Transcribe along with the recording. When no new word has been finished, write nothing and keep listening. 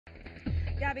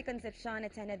Gabby Concepcion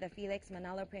attended the Felix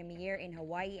Manalo premiere in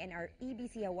Hawaii, and our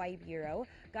EBC Hawaii Bureau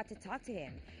got to talk to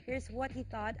him. Here's what he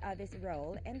thought of his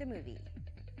role in the movie.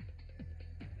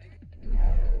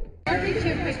 How did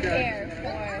you prepare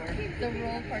for the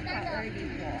role for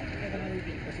the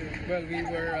movie? Well, we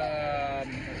were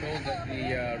told that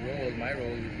my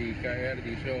role would be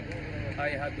Kayardi, so I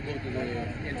had to go to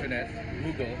the internet,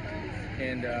 Google,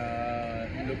 and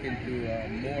look into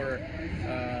more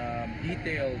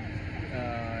detailed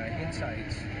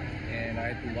insights, and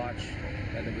I had to watch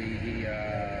the way he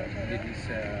did his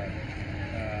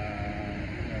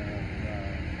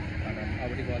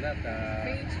what do you call that?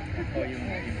 Yung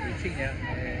preaching niya.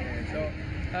 So,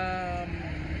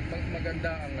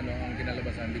 maganda ang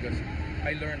kinalabasan because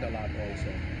I learned a lot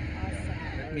also. Awesome.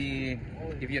 Let me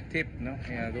give you a tip, no?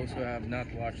 Those who have not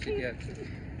watched it yet.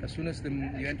 As soon as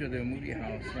you enter the movie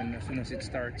house and as soon as it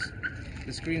starts,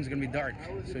 the screen's gonna be dark.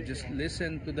 So just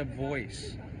listen to the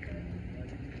voice.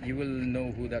 You will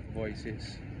know who that voice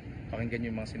is. Pakinggan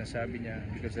yung mga sinasabi niya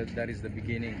because that is the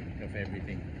beginning of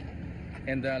everything.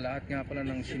 And lahat nga pala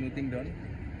ng shooting doon,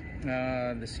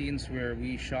 the scenes where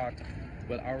we shot,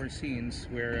 well, our scenes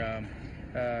where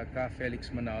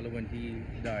Felix Manalo, when he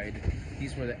died,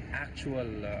 these were the actual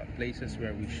places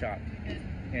where we shot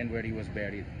and where he was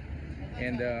buried.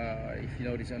 And if you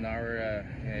notice on our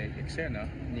eksena,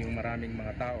 yung maraming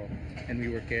mga tao, and we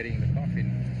were carrying the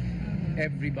coffin,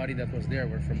 everybody that was there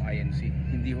were from INC.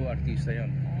 Hindi ho artista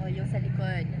yon. Oh, yung sa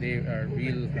likod. They are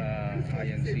real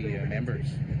INC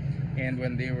members. And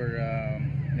when they were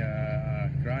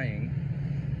crying,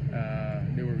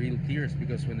 they were real tears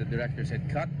because when the director said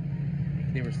cut,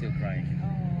 they were still crying.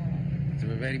 Oh. It's a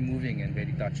very moving and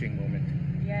very touching moment.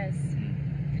 Yes.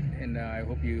 And I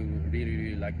hope you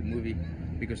really like the movie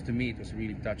because to me it was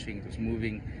really touching. It was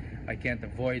moving. I can't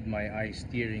avoid my eyes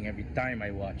tearing every time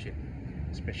I watch it,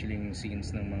 especially yung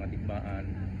scenes ng mga digmaan,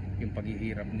 yung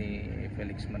paghihirap ni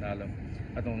Felix Manalo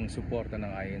at ang suporta ng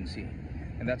INC.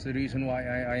 And that's the reason why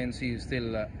INC is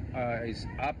still is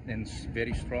up and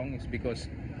very strong, is because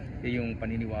yung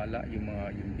paniniwala, yung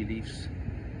beliefs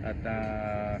at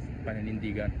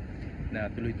paninindigan na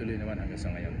tuloy-tuloy naman hanggang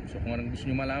sa ngayon. So kung anong gusto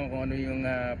nyo malaman kung ano yung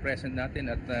present natin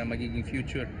at magiging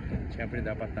future, siyempre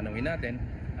dapat tanawin natin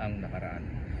ang nakaraan.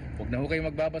 Huwag na ho kayo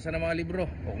magbabasa ng mga libro,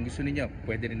 o kung gusto niyo,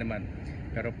 pwede rin naman.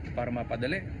 Pero para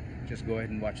mapadali, just go ahead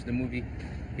and watch the movie.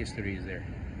 History is there.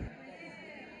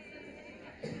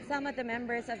 Some of the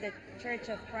members of the Church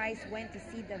of Christ went to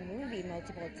see the movie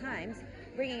multiple times,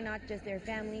 bringing not just their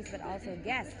families but also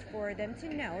guests for them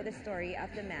to know the story of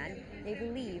the man they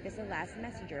believe is the last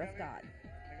messenger of God.